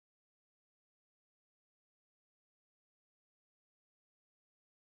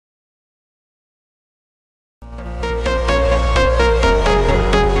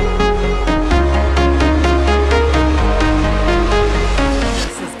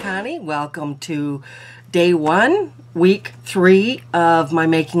Connie. Welcome to day 1, week 3 of my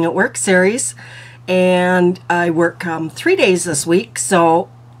Making It Work series. And I work 3 days this week, so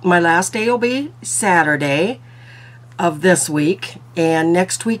my last day will be Saturday of this week. And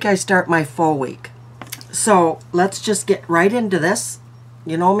next week I start my full week. So let's just get right into this.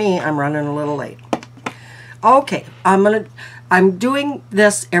 You know me, I'm running a little late. Okay, I'm doing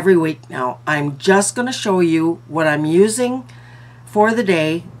this every week now. I'm just going to show you what I'm using for the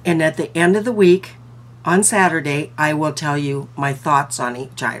day, and at the end of the week on Saturday I will tell you my thoughts on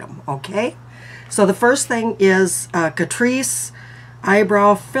each item. Okay, so the first thing is Catrice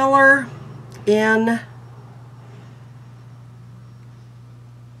eyebrow filler in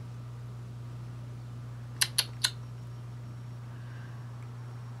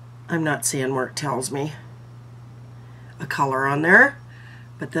I'm not seeing where it tells me a color on there,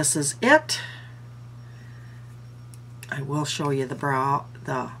 but this is it. I will show you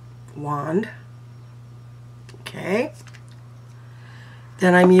the wand. Okay.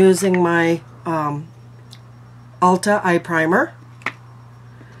 Then I'm using my Ulta eye primer.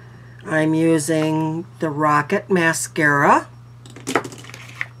 I'm using the Rocket mascara.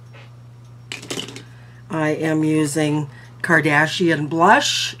 I am using Kardashian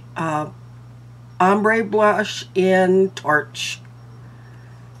blush, ombre blush in Torch.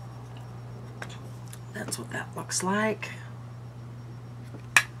 That's what that looks like.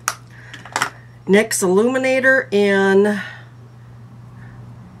 NYX Illuminator in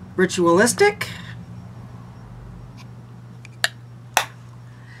Ritualistic.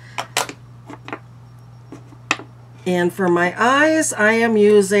 And for my eyes, I am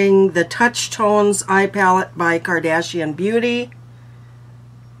using the Touch Tones Eye Palette by Kardashian Beauty.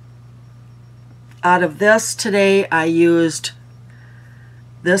 Out of this today, I used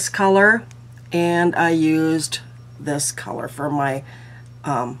this color, and I used this color for my,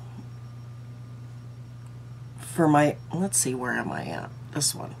 let's see, where am I at?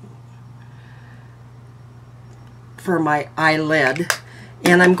 This one. For my eyelid.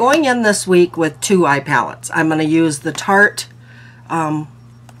 And I'm going in this week with 2 eye palettes. I'm going to use the Tarte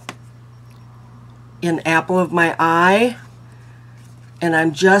in Apple of My Eye. And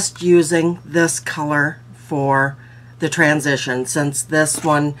I'm just using this color for the transition, since this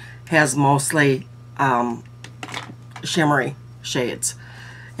one has mostly shimmery shades.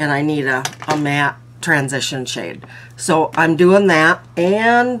 And I need a matte transition shade. So I'm doing that.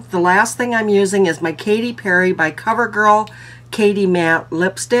 And the last thing I'm using is my Katy Perry by CoverGirl Katy Matte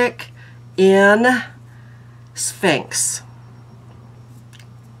Lipstick in Sphinx.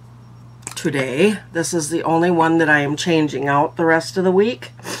 Today, this is the only one that I am changing out the rest of the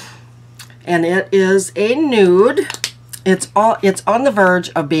week, and it is a nude. It's on the verge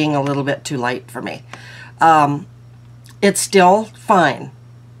of being a little bit too light for me. It's still fine,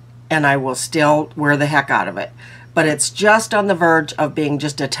 and I will still wear the heck out of it, but it's just on the verge of being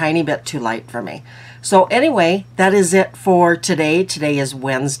just a tiny bit too light for me. So anyway, that is it for today. Today is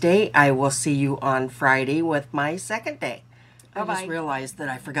Wednesday. I will see you on Friday with my second day. I just realized that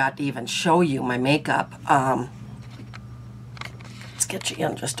I forgot to even show you my makeup. Let's get you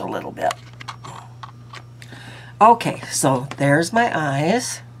in just a little bit. Okay, so there's my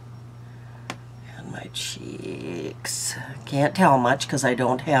eyes and my cheeks. Can't tell much because I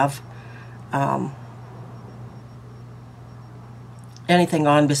don't have anything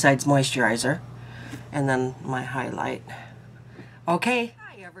on besides moisturizer. And then my highlight. Okay.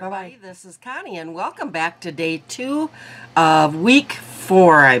 Bye-bye. This is Connie, and welcome back to day 2 of week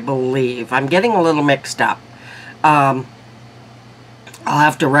 4, I believe. I'm getting a little mixed up. I'll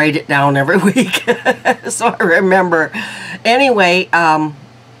have to write it down every week so I remember. Anyway,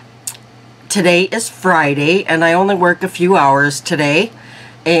 today is Friday, and I only work a few hours today.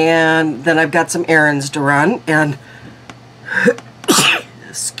 And then I've got some errands to run, and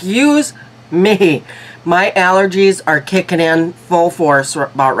excuse me. My allergies are kicking in full force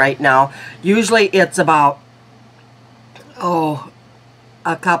about right now. Usually it's about, a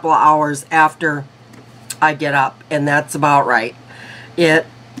couple of hours after I get up, and that's about right. It's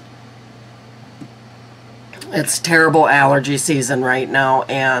terrible allergy season right now,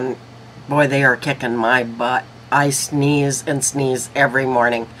 and boy, they are kicking my butt. I sneeze and sneeze every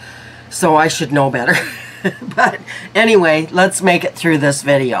morning, so I should know better. But anyway, let's make it through this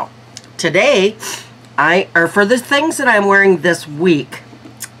video. Today, for the things that I'm wearing this week,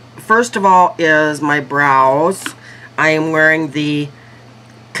 first of all is my brows. I am wearing the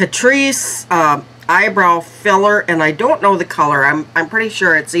Catrice eyebrow filler, and I don't know the color. I'm pretty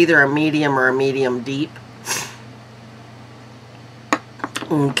sure it's either a medium or a medium deep.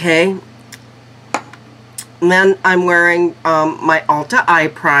 Okay. And then I'm wearing my Ulta Eye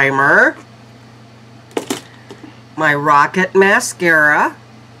Primer, my Rocket Mascara,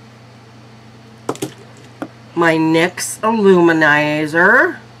 my NYX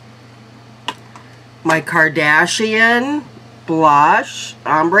Illuminizer, my Kardashian blush,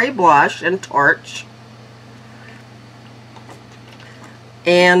 ombre blush and torch.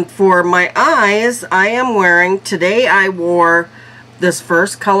 And for my eyes, I am wearing, today I wore this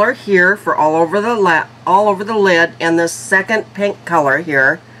first color here for all over the lid, and this second pink color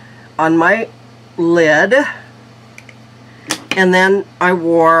here on my lid. And then I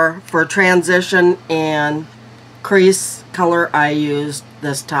wore, for transition and crease color, I used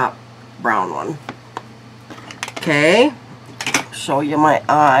this top brown one. Okay, show you my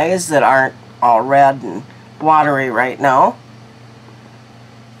eyes that aren't all red and watery right now.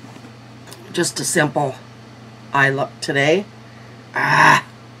 Just a simple eye look today. I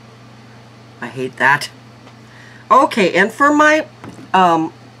hate that. Okay, and for my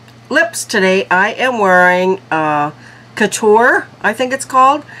lips today, I am wearing Couture, I think it's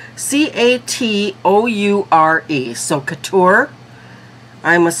called. C-A-T-O-U-R-E. So Couture,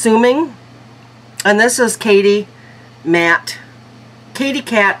 I'm assuming. And this is Katy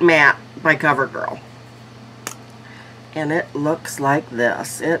Cat Matte by CoverGirl. And it looks like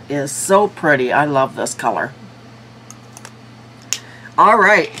this. It is so pretty. I love this color.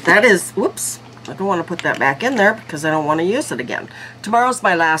 Alright, that is, whoops, I don't want to put that back in there because I don't want to use it again. Tomorrow's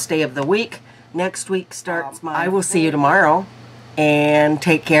my last day of the week. Next week starts I will see you tomorrow. And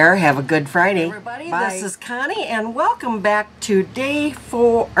take care. Have a good Friday. Everybody, bye. This is Connie, and welcome back to day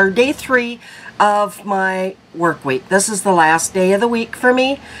 3 of my work week. This is the last day of the week for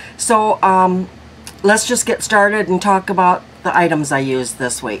me. So let's just get started and talk about the items I used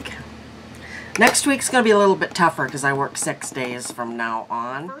this week. Next week's going to be a little bit tougher because I work 6 days from now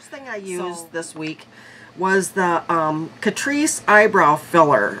on. First thing I used this week was the Catrice Eyebrow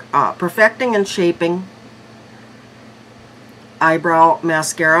Filler, Perfecting and Shaping Eyebrow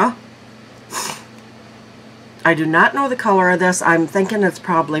Mascara. I do not know the color of this. I'm thinking it's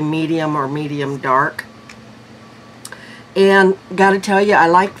probably medium or medium dark. And gotta tell you, I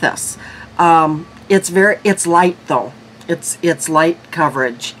like this. It's light though. It's light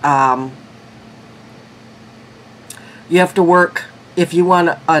coverage. You have to work, if you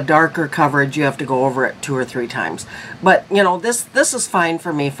want a darker coverage, you have to go over it 2 or 3 times. But you know, this is fine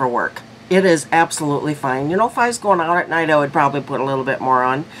for me for work. It is absolutely fine. You know, if I was going out at night, I would probably put a little bit more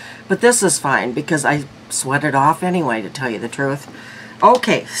on. But this is fine because I sweat it off anyway, to tell you the truth.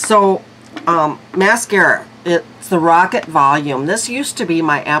 Okay, so mascara. It's the Rocket Volume. This used to be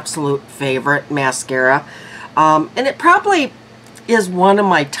my absolute favorite mascara. And it probably is one of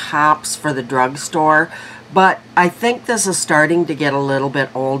my tops for the drugstore. But I think this is starting to get a little bit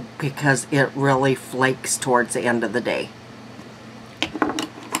old because it really flakes towards the end of the day.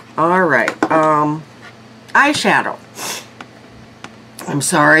 Alright, eyeshadow. I'm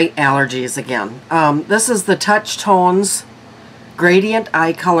sorry, allergies again. This is the Touch Tones Gradient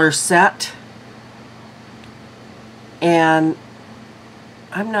Eye Color Set. And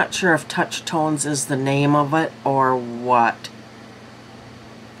I'm not sure if Touch Tones is the name of it or what.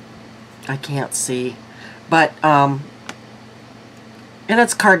 I can't see. But, and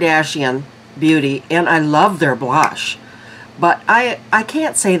it's Kardashian Beauty, and I love their blush. But I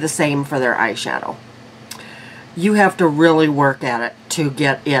can't say the same for their eyeshadow. You have to really work at it to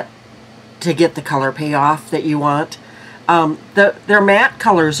get the color payoff that you want. Their matte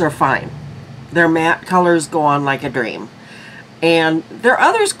colors are fine. Their matte colors go on like a dream. And their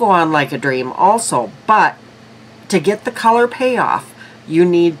others go on like a dream also. But to get the color payoff, you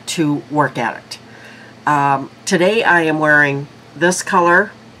need to work at it. Today I am wearing this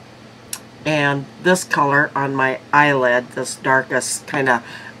color and this color on my eyelid, this darkest kind of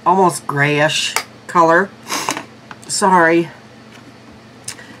almost grayish color. Sorry.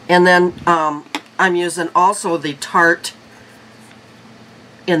 And then I'm using also the Tarte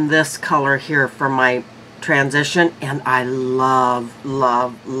in this color here for my transition, and I love,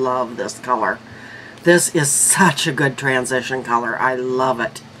 love, love this color. This is such a good transition color. I love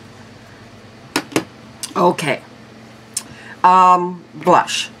it. Okay.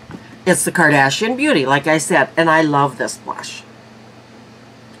 Blush. It's the Kardashian Beauty, like I said, and I love this blush.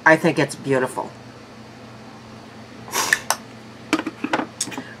 I think it's beautiful.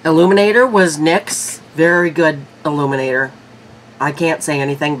 Illuminator was NYX. Very good illuminator. I can't say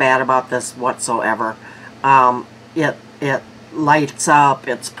anything bad about this whatsoever. It lights up.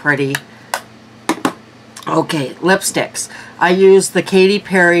 It's pretty. Okay, lipsticks. I used the Katy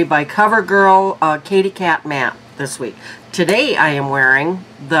Perry by CoverGirl Katy Cat Matte this week. Today I am wearing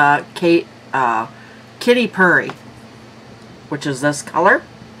the Kitty Purry, which is this color.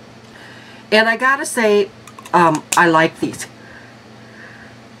 And I gotta say, I like these.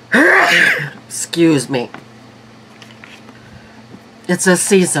 Excuse me. It's a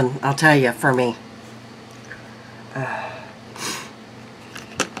season, I'll tell you, for me.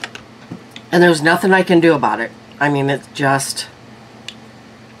 And there's nothing I can do about it. I mean, it's just...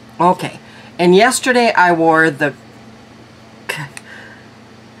 Okay. And yesterday I wore the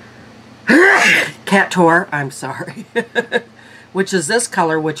Cat Tour, I'm sorry, which is this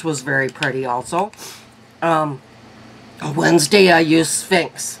color, which was very pretty also. Wednesday I used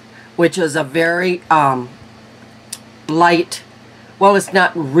Sphinx, which is a very light, well, it's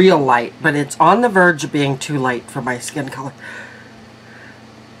not real light, but it's on the verge of being too light for my skin color.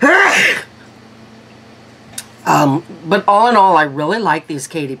 But all in all, I really like these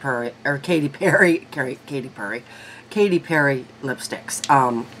Katy Perry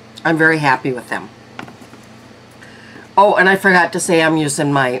lipsticks. I'm very happy with them. Oh, and I forgot to say I'm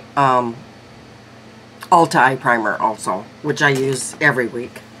using my Ulta eye primer also, which I use every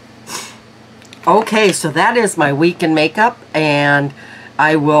week. Okay, so that is my week in makeup, and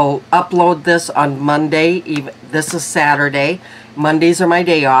I will upload this on Monday. This is Saturday. Mondays are my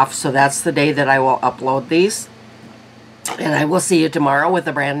day off, so that's the day that I will upload these. And I will see you tomorrow with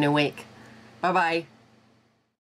a brand new week. Bye-bye.